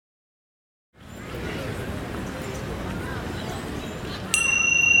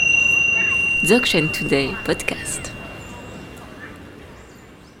Dzogchen Today podcast.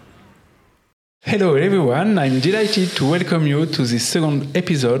 Hello everyone, I'm delighted to welcome you to the second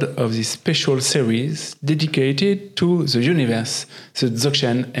episode of this special series dedicated to the universe, the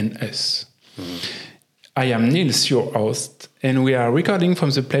Dzogchen and Us. I am Niels, your host, and we are recording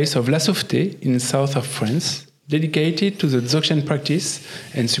from the place of La Sauveté in the south of France, dedicated to the Dzogchen practice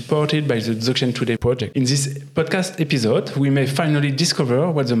and supported by the Dzogchen Today project. In this podcast episode, we may finally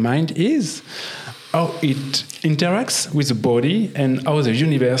discover what the mind is, how it interacts with the body, and how the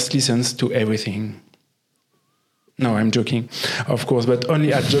universe listens to everything. No, I'm joking, of course, but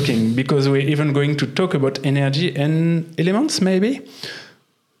only at joking, because we're even going to talk about energy and elements, maybe?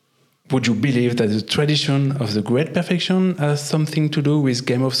 Would you believe that the tradition of the Great Perfection has something to do with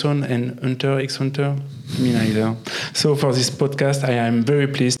Game of Thrones and Hunter x Hunter? Me neither. So for this podcast, I am very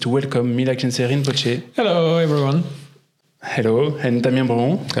pleased to welcome Milakense Rinpoche. Hello, everyone. Hello, and Damien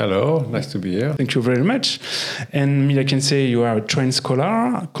Bron. Hello, nice to be here. Thank you very much. And Milakense, you are a trained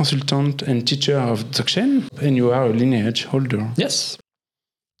scholar, consultant and teacher of Dzogchen, and you are a lineage holder. Yes.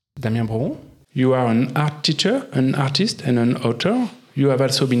 Damien Bron, you are an art teacher, an artist, and an author. You have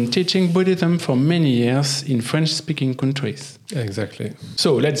also been teaching Buddhism for many years in French-speaking countries. Exactly.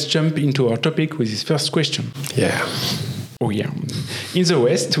 So let's jump into our topic with this first question. Yeah. Oh yeah. In the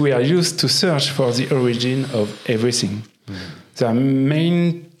West, we are used to search for the origin of everything. There are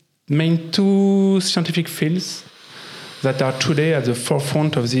main two scientific fields that are today at the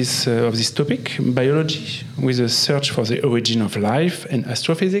forefront of this topic: biology, with the search for the origin of life, and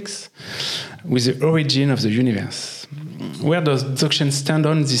astrophysics, with the origin of the universe. Where does Dzogchen stand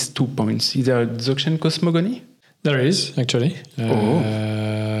on these 2 points? Is there a Dzogchen cosmogony? There is, actually.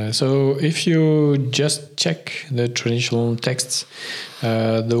 So if you just check the traditional texts,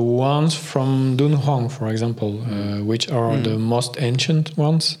 the ones from Dunhuang, for example, which are the most ancient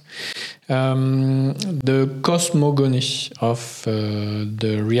ones, the cosmogony of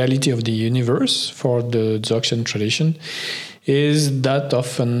the reality of the universe for the Dzogchen tradition is that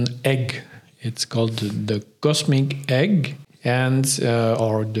of an egg. It's called the cosmic egg, and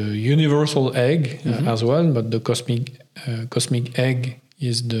or the universal egg as well. But the cosmic egg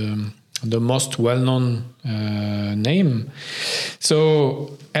is the most well-known name.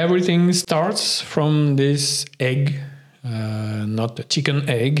 So everything starts from this egg, not a chicken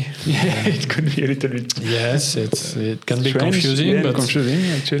egg. Yeah, it could be a little bit. Yes, it can be strange, confusing, but confusing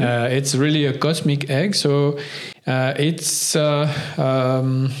actually. It's really a cosmic egg. So it's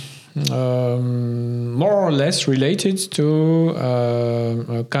more or less related to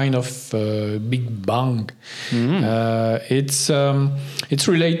a kind of Big Bang. It's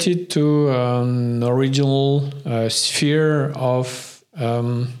related to an original sphere of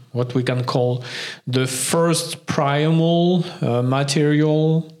what we can call the first primal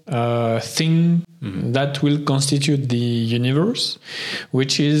material thing that will constitute the universe,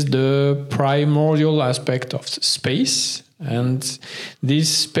 which is the primordial aspect of space. And this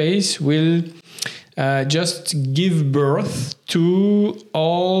space will just give birth to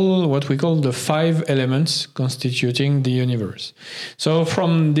all what we call the 5 elements constituting the universe. So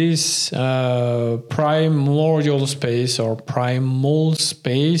from this primordial space or primal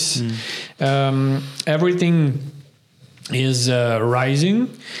space, everything is rising,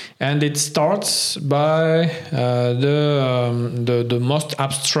 and it starts by the most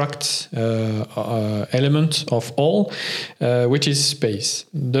abstract element of all, which is space,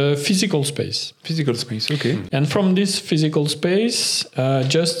 the physical space. Physical space, okay. And from this physical space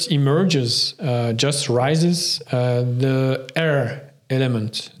just emerges, just rises the air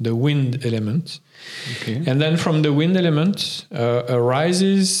element, the wind element. Okay. And then from the wind element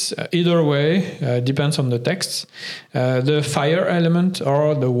arises, either way, depends on the text, the fire element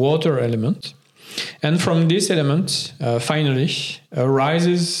or the water element. And from this element, finally,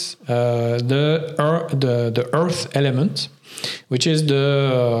 arises the earth element, which is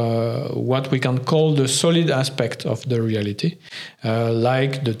what we can call the solid aspect of the reality,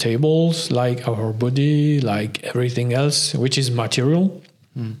 like the tables, like our body, like everything else, which is material.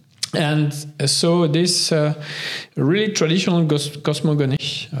 And so this really traditional cosmogony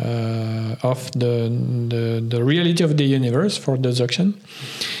of the reality of the universe for the Dzogchen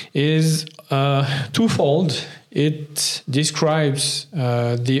is twofold. It describes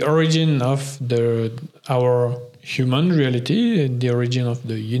the origin of our human reality, the origin of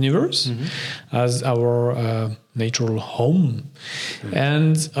the universe as our natural home.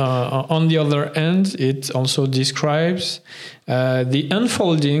 And on the other hand, it also describes the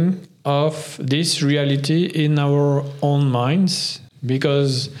unfolding of this reality in our own minds,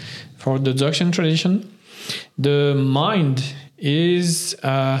 because for the Dzogchen tradition, the mind is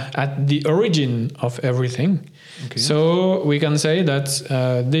at the origin of everything. Okay. So we can say that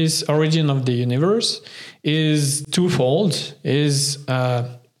this origin of the universe is twofold, is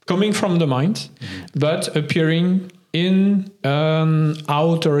coming from the mind, but appearing in an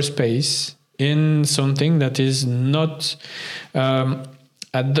outer space, in something that is not,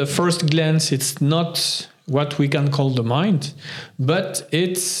 at the first glance, it's not what we can call the mind, but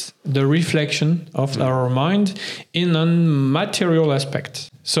it's the reflection of our mind in a material aspect.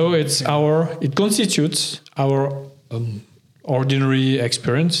 So it constitutes our ordinary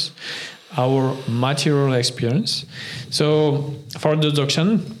experience, our material experience. So for the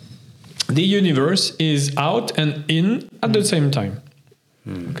Dzogchen, the universe is out and in at the same time.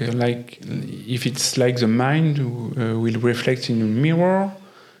 Okay, like if it's like the mind will reflect in a mirror,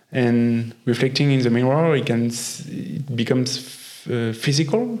 and reflecting in the mirror, it becomes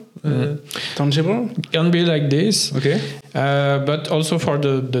physical, tangible. It can be like this. Okay. But also for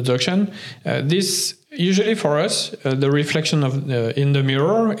the Dzogchen, this usually for us, the reflection of in the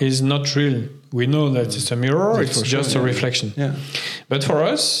mirror is not real. We know that it's a mirror; That's it's just a reflection. Yeah. But for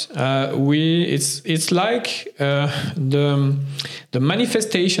us, it's like the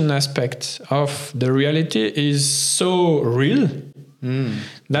manifestation aspect of the reality is so real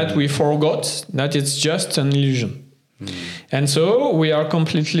that we forgot that it's just an illusion. And so we are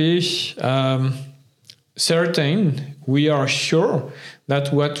completely certain, we are sure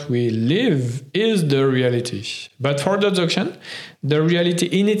that what we live is the reality. But for the Dzogchen, the reality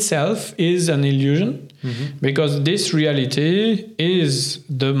in itself is an illusion, because this reality is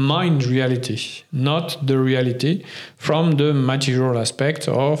the mind reality, not the reality from the material aspect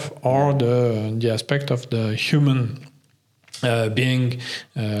of, or the aspect of the human being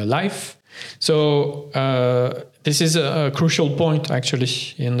life. So this is a crucial point actually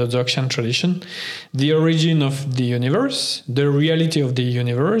in the Dzogchen tradition. The origin of the universe, the reality of the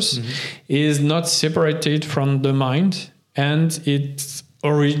universe is not separated from the mind, and its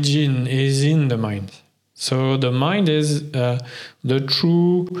origin is in the mind. So the mind is the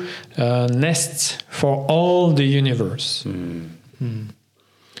true nest for all the universe. And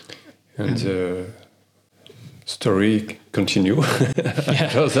the story continue.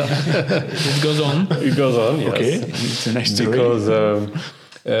 Because, It goes on. it goes on, yes. Okay, it's a nice story. Because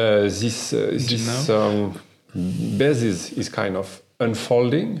this basis is kind of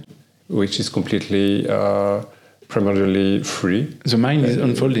unfolding, which is completely primarily free. The mind is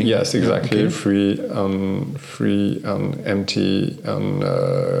unfolding. Yes, exactly. Okay. Free and empty and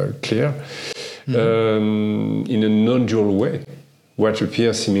clear, in a non-dual way. What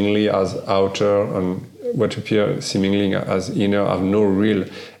appears seemingly as outer and what appear seemingly as inner have no real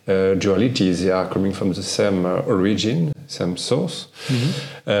duality. They are coming from the same origin, same source.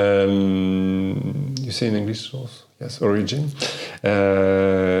 You say in English source? Yes, origin.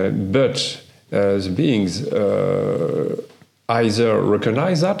 But the beings either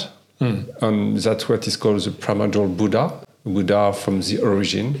recognize that, and that's what is called the primordial Buddha from the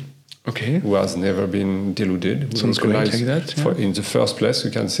origin, Okay. who has never been deluded. Sounds correct like that, yeah. In the first place,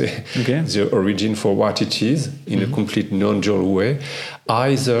 we can say Okay. the origin for what it is in a complete non-dual way.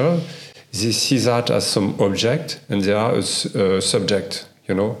 Either they see that as some object and they are a subject,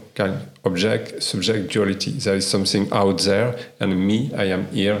 kind of object-subject duality. There is something out there and me, I am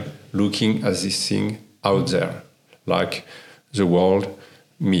here looking at this thing out there, like the world,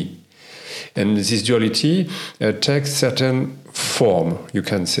 me. And this duality takes certain form, you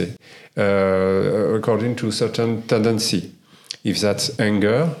can say, according to certain tendency. If that's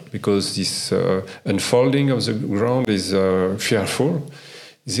anger, because this unfolding of the ground is fearful,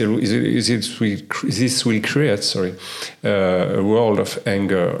 this will create, a world of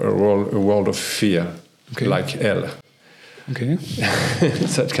anger, a world of fear, like hell. Okay.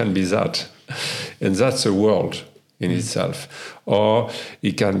 That can be that. And that's a world in itself. Or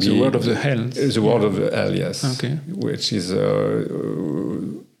it can be... The world of the hell. The world of the hell, yes. Okay. Which is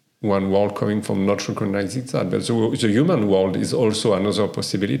one world coming from not recognizing that. But the human world is also another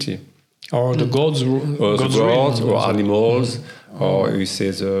possibility. Or the gods, Or the God's gods, realm. or animals, or you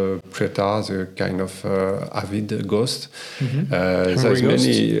say the preta, the kind of avid ghost. There's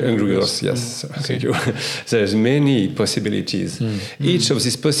many hungry ghosts. Yes, thank you. There's many possibilities. Each of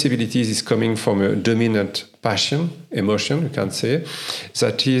these possibilities is coming from a dominant passion, emotion, you can say,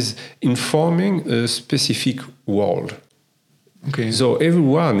 that is informing a specific world. Okay. So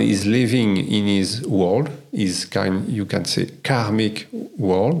everyone is living in his world, you can say, karmic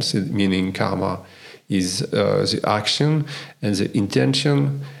world, meaning karma is the action and the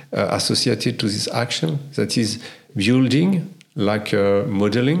intention associated to this action that is building, like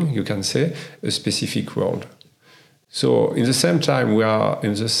modeling, you can say, a specific world. So in the same time, we are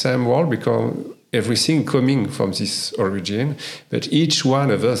in the same world because everything coming from this origin, but each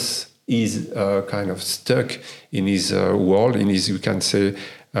one of us is kind of stuck in his world, in his, we can say,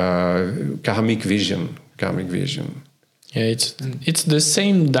 karmic vision. Yeah, it's the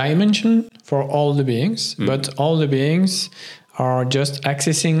same dimension for all the beings, but all the beings are just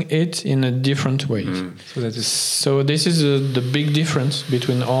accessing it in a different way. So this is the big difference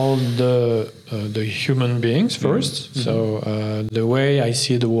between all the human beings first. So the way I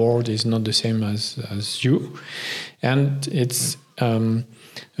see the world is not the same as you, and it's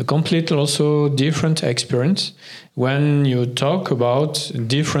a complete also different experience when you talk about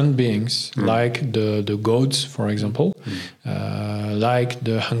different beings, like the goats, for example, like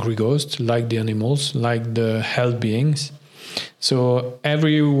the hungry ghost, like the animals, like the hell beings. So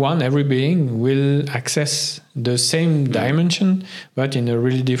every being will access the same dimension, but in a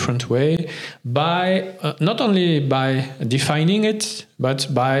really different way, by not only by defining it, but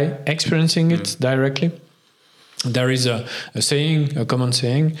by experiencing it directly. There is a common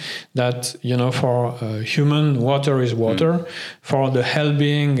saying that, for human, water is water. For the hell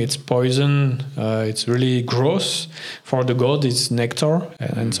being, it's poison. It's really gross. For the god, it's nectar,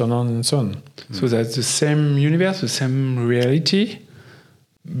 and so on and so on. So that's the same universe, the same reality,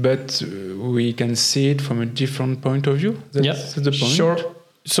 but we can see it from a different point of view. That's the point. Sure.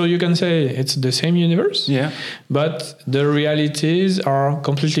 So you can say it's the same universe, but the realities are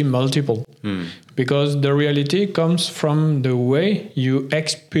completely multiple, because the reality comes from the way you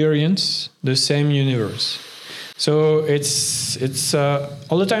experience the same universe. So it's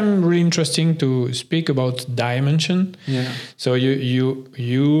all the time really interesting to speak about dimension. Yeah. So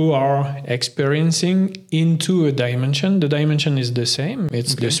you are experiencing into a dimension. The dimension is the same.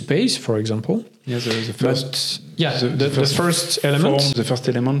 It's the space, for example. Yeah, the first. The first element. Form, the first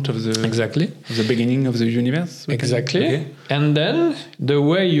element of the of the beginning of the universe. Exactly. Okay. And then the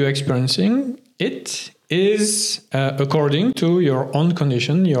way you're experiencing it is according to your own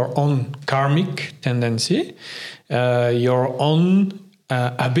condition, your own karmic tendency, your own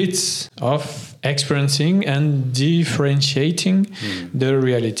habits of experiencing and differentiating the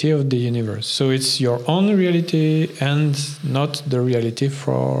reality of the universe. So it's your own reality and not the reality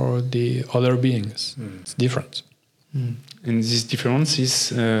for the other beings. It's different. And this difference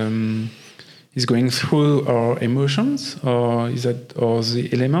is going through our emotions, or is that, or the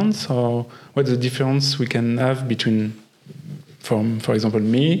elements, or what's the difference we can have between, for example,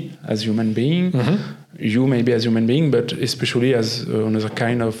 me as human being, you maybe as human being, but especially as another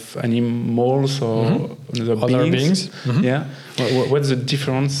kind of animals or other beings. Yeah. What's the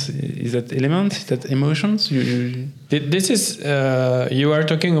difference? Is that elements? Is that emotions? This is you are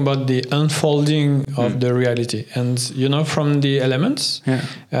talking about the unfolding of the reality, and from the elements,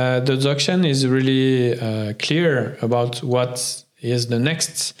 the Dzogchen is really clear about what is the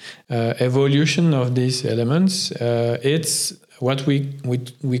next evolution of these elements. It's what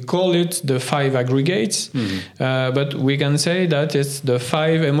we call it the 5 aggregates, but we can say that it's the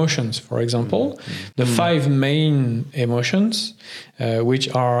 5 emotions, for example, the 5 main emotions, which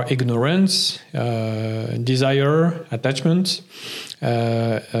are ignorance, desire, attachment,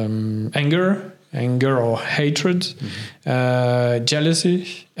 anger or hatred,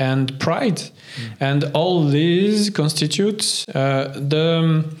 jealousy, and pride. And all these constitute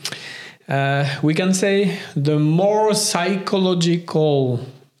we can say the more psychological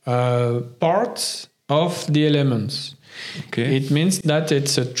part of the elements. Okay. It means that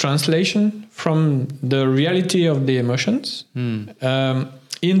it's a translation from the reality of the emotions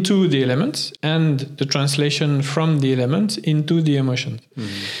into the elements, and the translation from the elements into the emotions.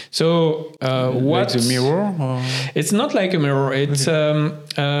 So what? Like a mirror? Or? It's not like a mirror. It's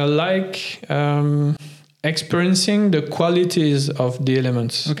like experiencing the qualities of the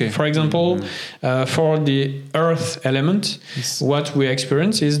elements. Okay. For example, for the earth element, what we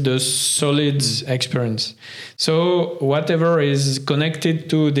experience is the solid experience. So whatever is connected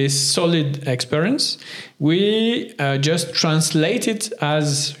to this solid experience, we just translate it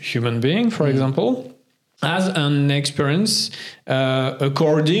as human being, for example, as an experience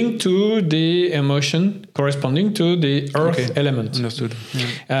according to the emotion corresponding to the earth element. Understood.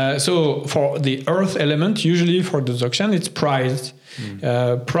 Yeah. So for the earth element, usually for the Dzogchen, it's pride.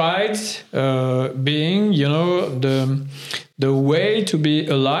 Pride being, the way to be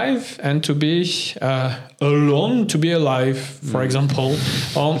alive and to be alone to be alive, for example,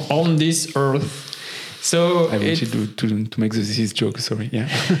 on this earth. So I wanted to make this joke. Sorry,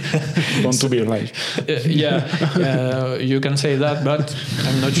 want to be alive. You can say that, but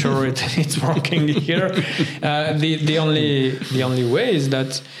I'm not sure it's working here. The only way is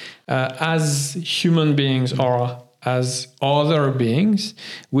that as human beings or as other beings,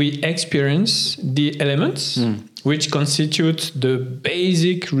 we experience the elements which constitute the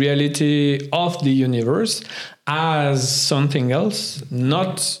basic reality of the universe as something else,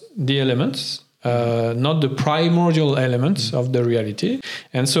 not the elements, not the primordial elements of the reality.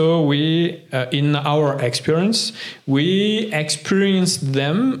 And so we, in our experience, we experience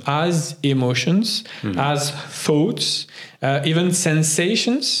them as emotions, as thoughts, even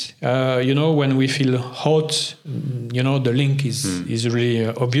sensations. When we feel hot, the link is really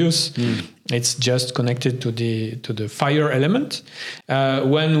obvious. It's just connected to the fire element.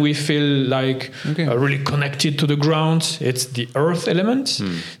 When we feel like really connected to the ground, it's the earth element.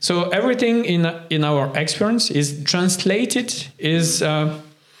 So everything in our experience is translated, is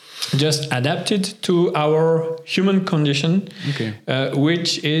just adapted to our human condition,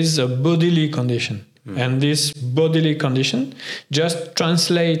 which is a bodily condition. And this bodily condition just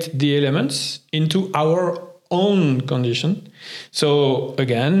translates the elements into our own condition. So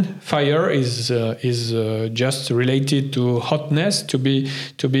again, fire is just related to hotness, to be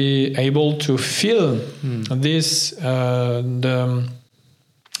able to feel this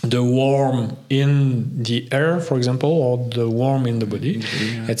the warm in the air, for example, or the warm in the body,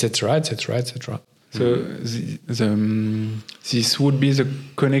 etc., etc., etc. So this would be the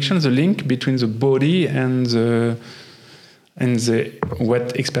connection, the link between the body and the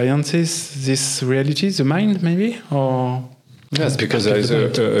what experiences this reality, the mind, maybe, or yes, because there is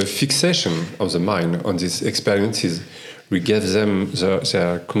a fixation of the mind on these experiences. We give them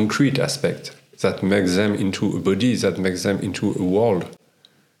their concrete aspect that makes them into a body, that makes them into a world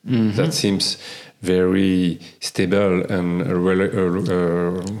that seems very stable and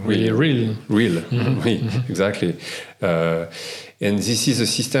really real. Exactly. And this is a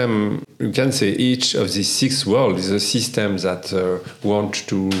system, you can say each of these six worlds is a system that wants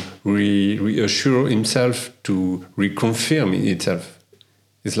to reassure himself, to reconfirm itself.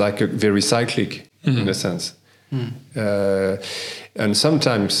 It's like a very cyclic in a sense. And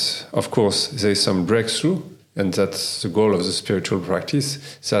sometimes, of course, there is some breakthrough, and that's the goal of the spiritual practice,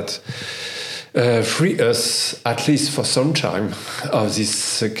 that free us, at least for some time, of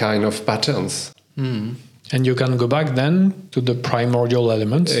this kind of patterns. And you can go back then to the primordial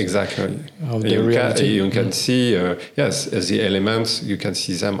elements. Exactly. Of the reality. You can see, yes, as the elements, you can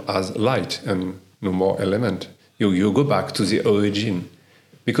see them as light and no more element. You go back to the origin.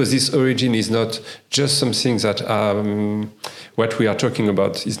 Because this origin is not just something that, what we are talking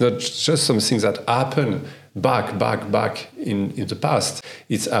about, is not just something that happened back in the past.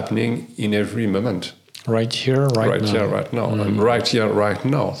 It's happening in every moment. Right here, right now. And right here, right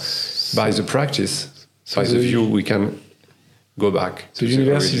now. By the practice, by the view, we can go back. The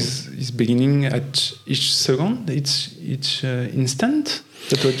universe is beginning at each second, each instant?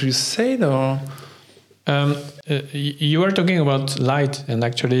 That's what you said, or? You were talking about light, and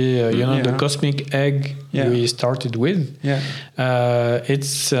actually, the cosmic egg we started with.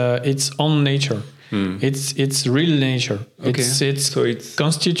 It's its own nature. It's real nature. Okay. It's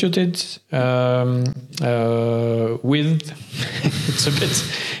constituted with.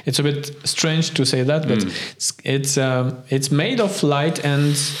 It's a bit strange to say that, but it's made of light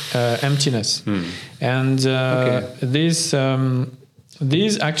and emptiness, and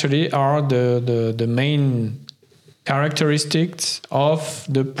these actually are the main characteristics of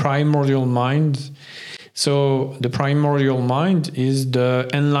the primordial mind. So the primordial mind is the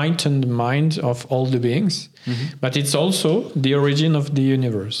enlightened mind of all the beings, but it's also the origin of the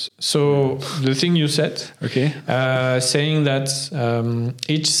universe. So the thing you said, saying that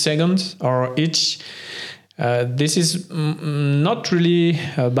each second or each this is not really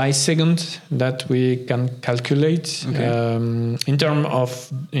by second that we can calculate in terms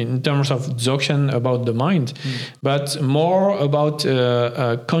of Dzogchen about the mind, but more about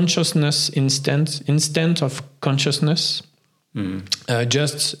consciousness instant of consciousness.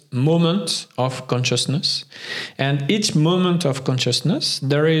 Just moment of consciousness, and each moment of consciousness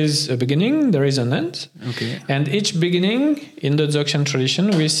there is a beginning, there is an end, and each beginning in the Dzogchen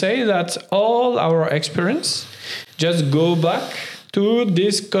tradition we say that all our experience just go back to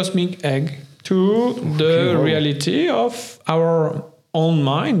this cosmic egg, to the reality of our own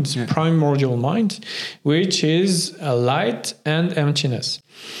mind, primordial mind, which is light and emptiness.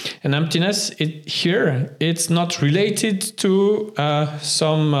 And emptiness, it's not related to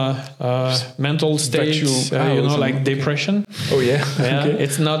some mental state, like depression.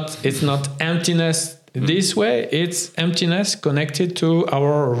 It's not emptiness this way. It's emptiness connected to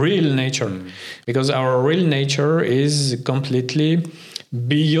our real nature, because our real nature is completely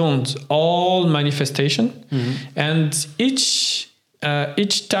beyond all manifestation, and each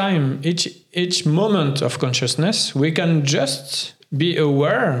each moment of consciousness, we can just be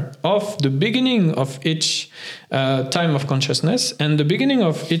aware of the beginning of each time of consciousness, and the beginning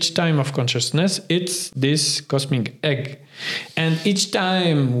of each time of consciousness, it's this cosmic egg. And each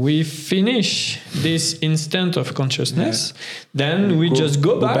time we finish this instant of consciousness, then we just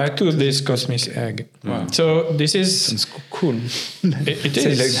go back to this cosmic egg. Wow. So this is... Sounds cool. It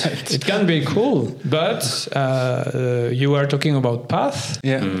Say is. like that. It can be cool, but you are talking about path,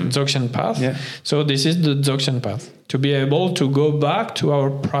 Dzogchen path. Yeah. So this is the Dzogchen path. To be able to go back to our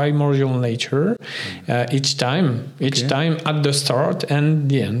primordial nature each time at the start and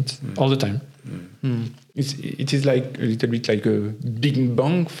the end, all the time. It is like a little bit like a big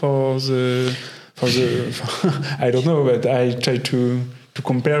bang for the I don't know, but I try to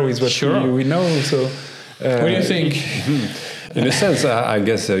compare with what we know. So what do you think? In a sense, I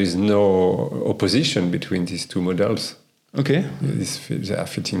guess there is no opposition between these two models. Okay. They are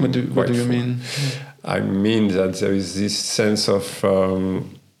fitting. What do you mean? I mean that there is this sense of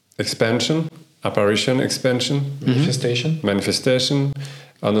expansion, apparition, expansion, manifestation,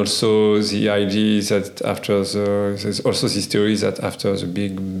 and also the idea that there's also this theory that after the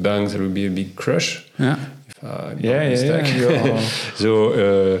Big Bang there will be a big crush. Yeah. Yeah.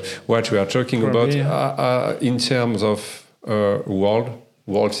 So what we are talking about in terms of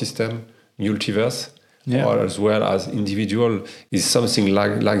world system, multiverse, or as well as individual, is something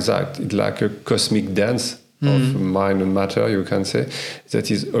like that. It's like a cosmic dance of mind and matter, you can say, that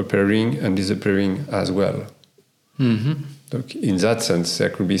is appearing and disappearing as well. Look, in that sense, there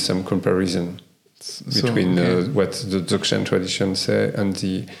could be some comparison between what the Dzogchen tradition say and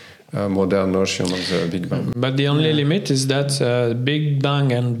the modern notion of the Big Bang. But the only limit is that Big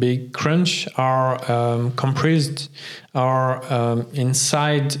Bang and Big Crunch are comprised, are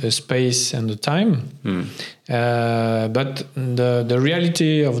inside a space and a time. But the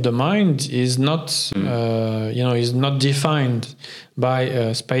reality of the mind is not, is not defined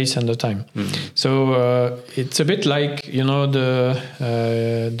by space and the time. So it's a bit like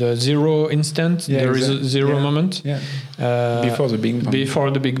the zero instant. There is a zero moment before the Big Bang.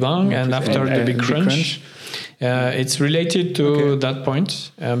 Before the Big Bang and after the Big Crunch. It's related to that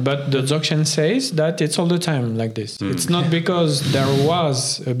point, but the Dzogchen says that it's all the time like this. It's not because there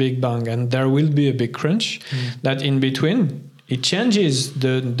was a Big Bang and there will be a Big Crunch that in between it changes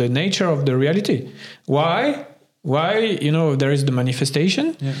the nature of the reality. Why? There is the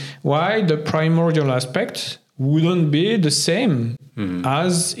manifestation. Why the primordial aspect wouldn't be the same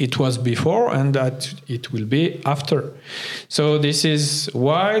as it was before and that it will be after. So this is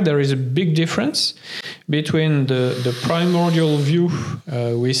why there is a big difference between the primordial view,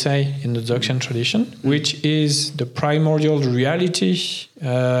 we say in the Dzogchen tradition, which is the primordial reality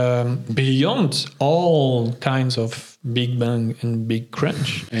beyond all kinds of Big Bang and Big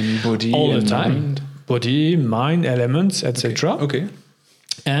Crunch. And body all and the time. mind. Body, mind, elements, etc. Okay.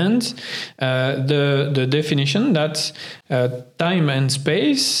 And the definition that time and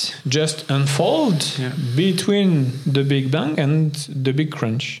space just unfold between the Big Bang and the Big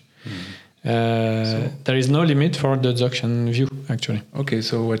Crunch. There is no limit for the Dzogchen view, actually. Okay,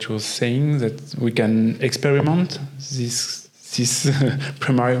 so what you're saying that we can experiment this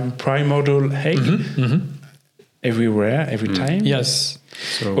primordial egg everywhere, every time. Yes.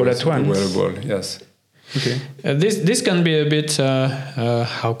 So all at once. Wearable, yes. Okay. This can be a bit,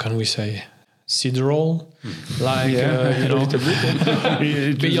 how can we say, sideral, like a little bit.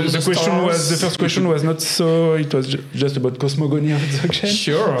 The first question was not so. It was just about cosmogony of Dzogchen.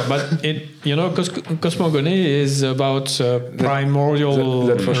 Sure, but cosmogony is about primordial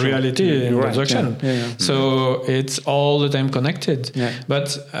reality in Dzogchen. So it's all the time connected.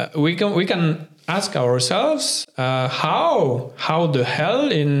 But we can ask ourselves how the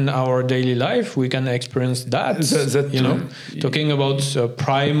hell in our daily life we can experience that talking about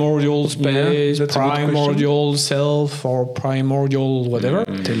primordial space, primordial self, or primordial whatever.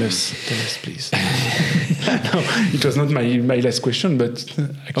 Tell us please. No, it was not my last question, but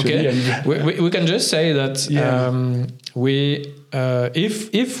actually we can just say that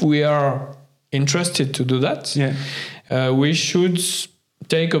if we are interested to do that, we should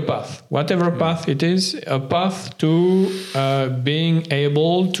take a path, whatever path it is, a path to being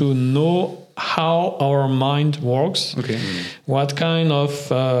able to know how our mind works, what kind of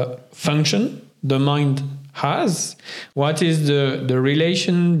function the mind has, what is the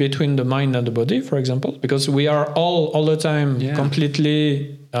relation between the mind and the body, for example, because we are all the time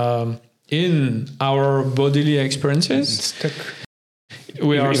completely in our bodily experiences. Stuck.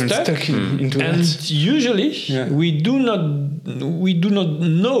 We are stuck into and that. usually we do not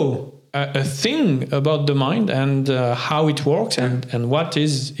know a thing about the mind and how it works and what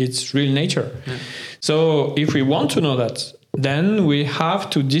is its real nature. So if we want to know that, then we have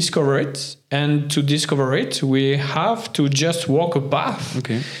to discover it, and to discover it we have to just walk a path,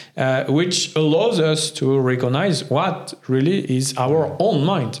 which allows us to recognize what really is our own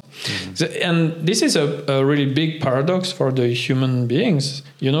mind. So, and this is a really big paradox for the human beings.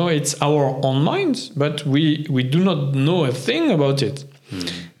 It's our own mind, but we do not know a thing about it.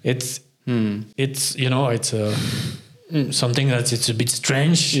 It's it's something that it's a bit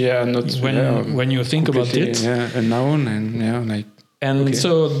strange. When you think about it. Unknown and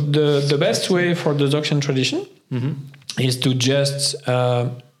so the best way for the Dzogchen tradition is to just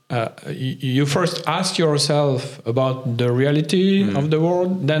you first ask yourself about the reality of the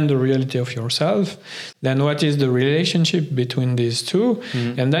world, then the reality of yourself, then what is the relationship between these two,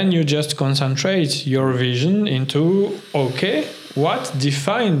 and then you just concentrate your vision into what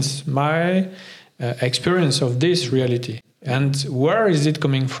defines my experience of this reality, and where is it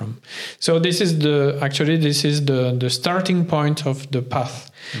coming from? So this is the starting point of the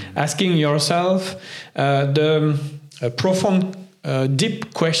path. Asking yourself the profound,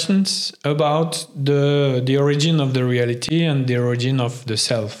 deep questions about the origin of the reality and the origin of the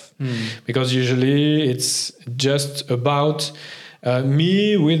self, because usually it's just about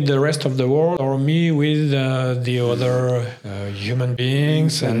me with the rest of the world, or me with the other human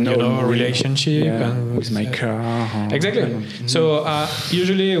beings, and relationship, and with my car. Exactly. So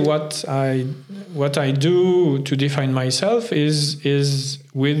usually, what I do to define myself is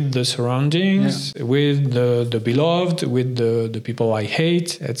with the surroundings, with the beloved, with the people I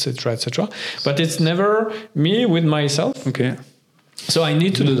hate, etc., etc. But it's never me with myself. Okay. So I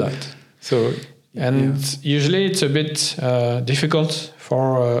need to do that. So. Usually it's a bit difficult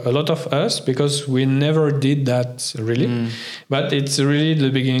for a lot of us, because we never did that really. But it's really the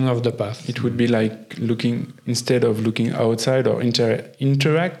beginning of the path. It would be like instead of looking outside or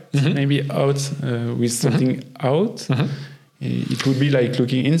interact maybe out with something out. It would be like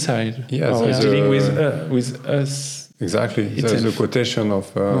looking inside. Dealing with us. Exactly. There's a quotation of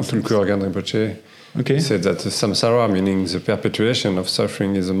Tulku Organ Rinpoche. He said that the samsara, meaning the perpetuation of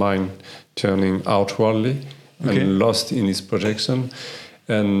suffering, is the mind turning outwardly and lost in its projection,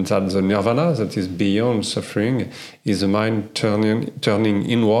 and that the nirvana, that is beyond suffering, is the mind turning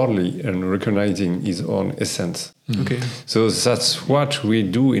inwardly and recognizing its own essence. So that's what we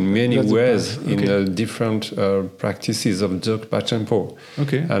do in many ways in different practices of Dzogchen Pachenpo.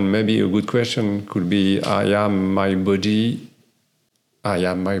 And maybe a good question could be, I am my body.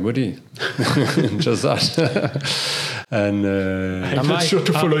 Just that. And I'm not sure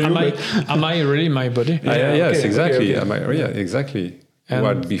to follow you. Am I really my body? Yes, exactly. Exactly. And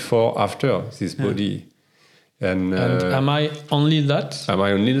what before, after this body? And am I only that? Am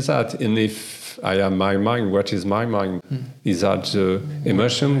I only that? And if I am my mind, what is my mind? Is that the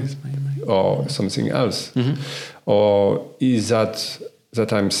emotion or something else? Or is that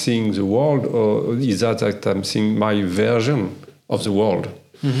I'm seeing the world, or is that I'm seeing my version of the world,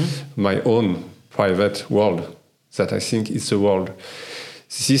 my own private world, that I think is the world?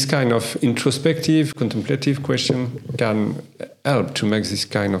 This kind of introspective, contemplative question can help to make this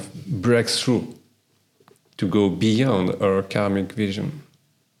kind of breakthrough, to go beyond our karmic vision.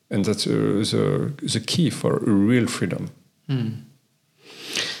 And that's the key for real freedom.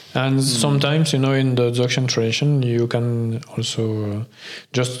 And sometimes, in the Dzogchen tradition, you can also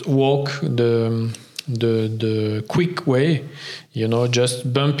just walk the quick way,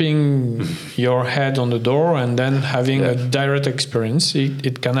 just bumping your head on the door and then having a direct experience.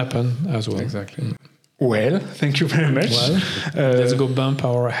 It can happen as well. Exactly. Well, thank you very much. Well, let's go bump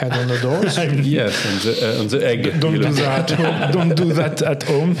our head on the doors. Yes, on the egg. Don't do that. Don't do that at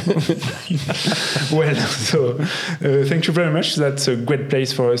home. Well, so thank you very much. That's a great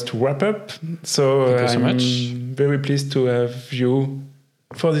place for us to wrap up. So thank you so much. Very pleased to have you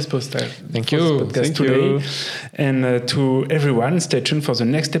for this podcast. Thank you. Podcast today. And to everyone, stay tuned for the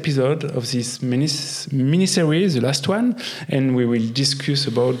next episode of this mini-series, the last one. And we will discuss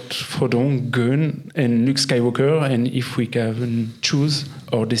about Frodon, Gun, and Luke Skywalker, and if we can choose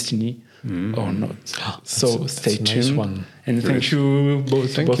our destiny or not. So stay tuned. Nice one. And thank you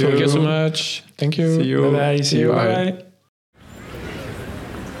both. Thank you so much. Thank you. See you. Bye-bye. See you. Bye.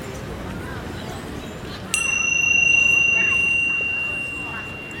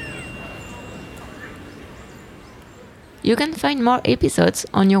 You can find more episodes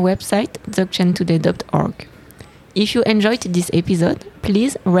on your website, dzogchentoday.org. If you enjoyed this episode,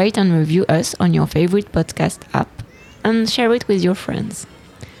 please rate and review us on your favorite podcast app and share it with your friends.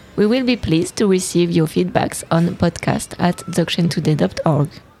 We will be pleased to receive your feedbacks on podcast@dzogchentoday.org.